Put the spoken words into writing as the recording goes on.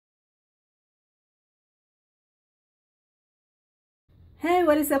Hey,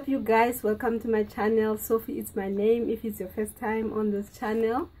 what is up you guys? Welcome to my channel. Sophie is my name if it's your first time on this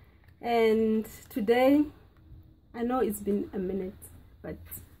channel. And today, I know it's been a minute, but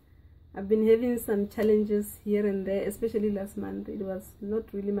I've been having some challenges here and there, especially last month. It was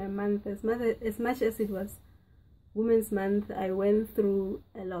not really my month as much as it was Women's Month. I went through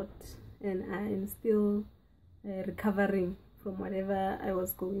a lot and I'm still recovering from whatever I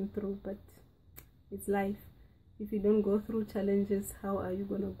was going through, but it's life. If you don't go through challenges, how are you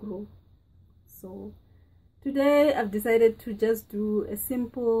gonna grow? So today I've decided to just do a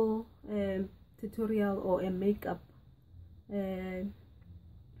simple tutorial or a makeup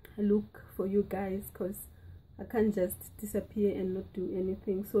look for you guys, because I can't just disappear and not do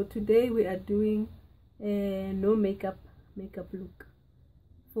anything. So today we are doing a no makeup look.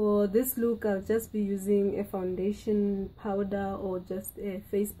 For this look, I'll just be using a foundation powder or just a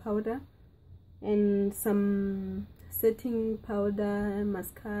face powder and some setting powder,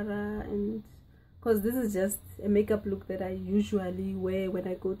 mascara, and because this is just a makeup look that I usually wear when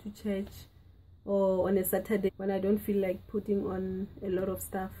I go to church or on a Saturday when I don't feel like putting on a lot of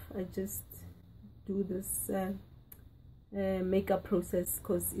stuff. I just do this makeup process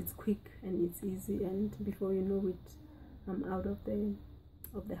because it's quick and it's easy, and before you know it, I'm out of the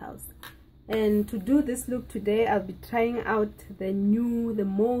house. And to do this look today, I'll be trying out the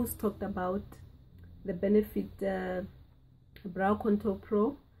most talked about, the Benefit Brow Contour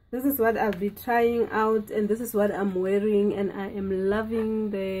Pro. This is what I'll be trying out, and this is what I'm wearing, and I am loving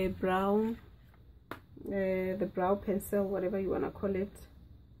the brow pencil, whatever you want to call it.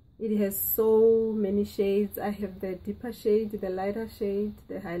 It has so many shades. I have the deeper shade, the lighter shade,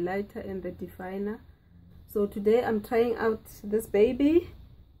 the highlighter, and the definer. So today I'm trying out this baby.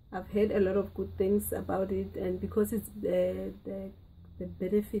 I've heard a lot of good things about it, and because it's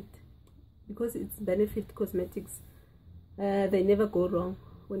Benefit Cosmetics, they never go wrong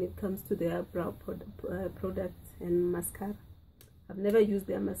when it comes to their brow products and mascara. I've never used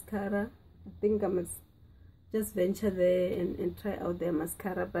their mascara. I think I must just venture there and try out their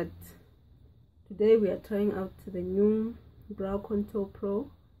mascara, but today we are trying out the new Brow Contour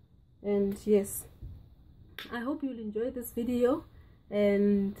Pro. And yes, I hope you'll enjoy this video,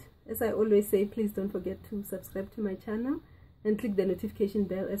 and as I always say, please don't forget to subscribe to my channel and click the notification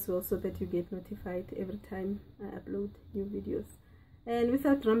bell as well, so that you get notified every time I upload new videos. And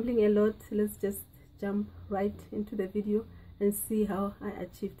without rambling a lot, let's just jump right into the video and see how I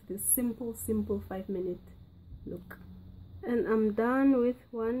achieved this simple 5-minute look. And I'm done with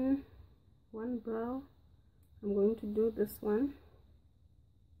one brow. I'm going to do this one,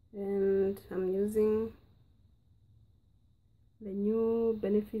 and I'm using the new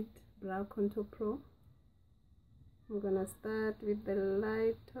Benefit Brow Contour Pro. I'm gonna start with the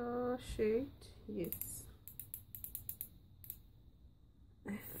lighter shade. Yes,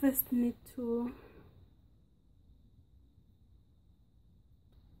 I first need to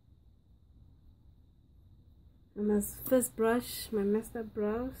I must first brush my messed up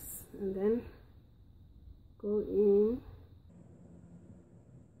brows and then go in.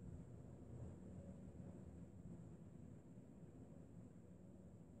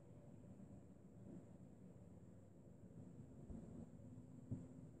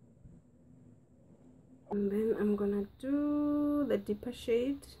 And then I'm gonna do the deeper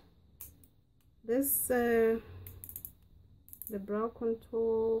shade. This the Brow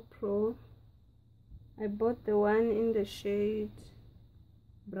Contour Pro, I bought the one in the shade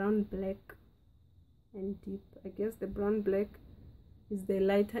brown black and deep. I guess the brown black is the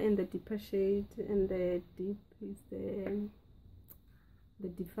lighter and the deeper shade, and the deep is the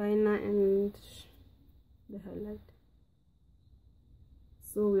definer and the highlight.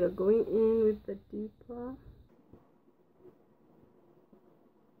 So we are going in with the deeper.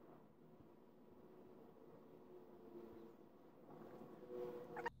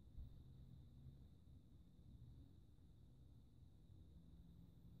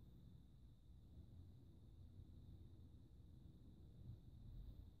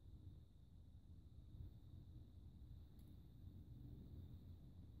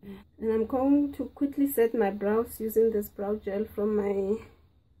 And I'm going to quickly set my brows using this brow gel from my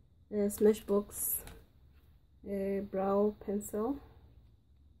Smashbox brow pencil.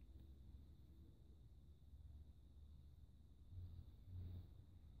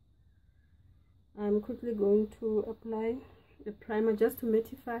 I'm quickly going to apply a primer just to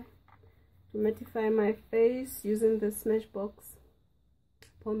mattify my face using the Smashbox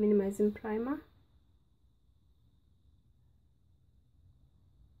Pore Minimizing Primer.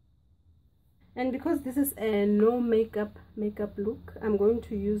 And because this is a no makeup look, I'm going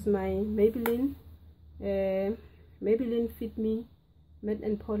to use my Maybelline Fit Me Matte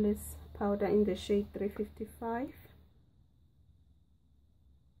and Polish powder in the shade 355.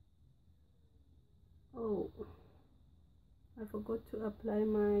 Oh, I forgot to apply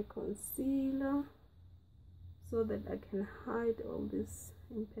my concealer so that I can hide all these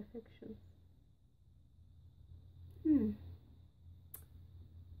imperfections.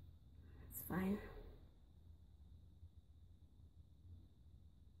 It's fine.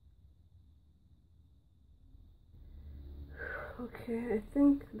 Okay, I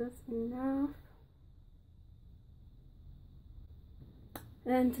think that's enough.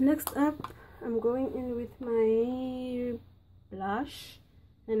 And next up, I'm going in with my blush,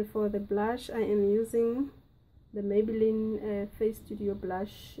 and for the blush I am using the Maybelline Face Studio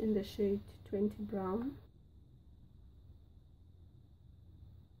blush in the shade 20 Brown.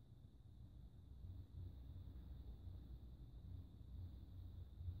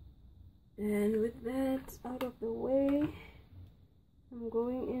 And with that out of the way, I'm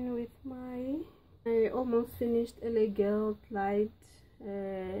going in with I almost finished LA Girl Light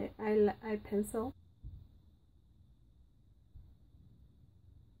eye pencil.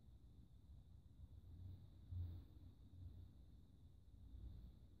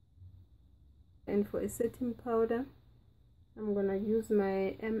 And for a setting powder, I'm gonna use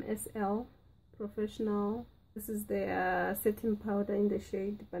my MSL Professional. This is the setting powder in the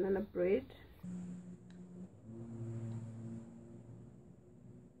shade Banana Bread.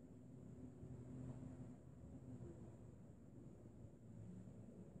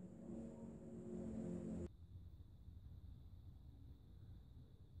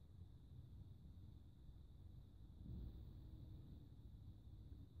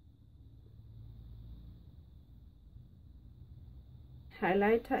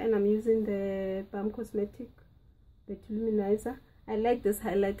 Highlighter, and I'm using the Balm Cosmetic Luminizer. I like this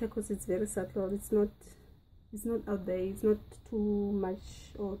highlighter because it's very subtle. It's not out there. It's not too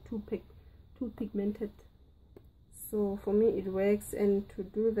much or too pigmented. So for me it works. And to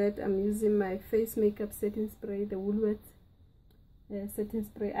do that, I'm using my face makeup setting spray, the Woolworths setting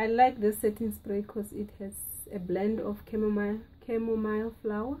spray. I like this setting spray because it has a blend of chamomile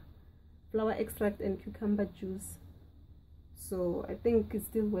flower extract and cucumber juice. So I think it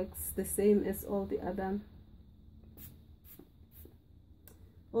still works the same as all the other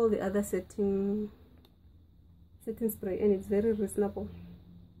setting spray, and it's very reasonable.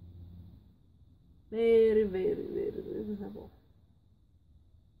 Very, very, very reasonable.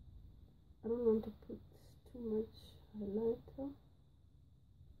 I don't want to put too much highlighter.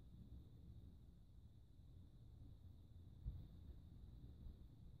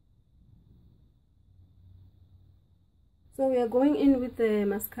 So we are going in with the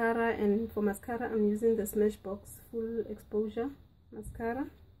mascara, and for mascara I'm using the Smashbox Full Exposure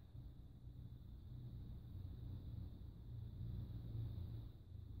mascara.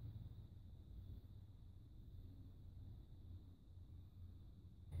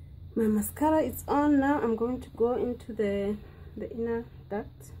 My mascara is on now. I'm going to go into the inner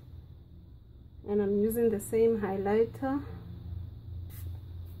duct, and I'm using the same highlighter.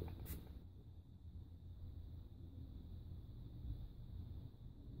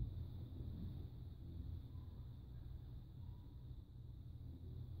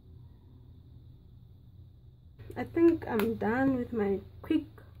 I think I'm done with my quick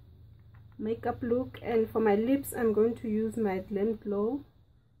makeup look. And for my lips, I'm going to use my Glam Glow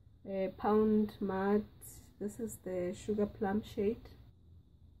Pound Matte. This is the Sugar Plum shade.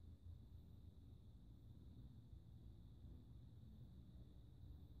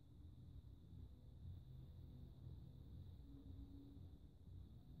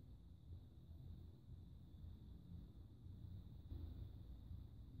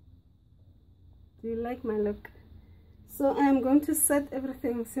 Do you like my look? So I'm going to set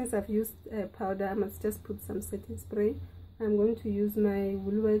everything. Since I've used powder, I must just put some setting spray. I'm going to use my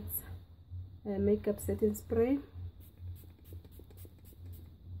Woolworths makeup setting spray.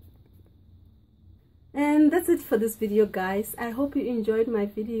 And that's it for this video, guys. I hope you enjoyed my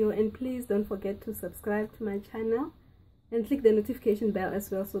video, and please don't forget to subscribe to my channel and click the notification bell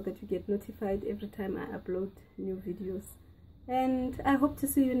as well, so that you get notified every time I upload new videos. And I hope to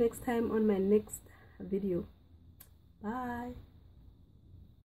see you next time on my next video. Bye.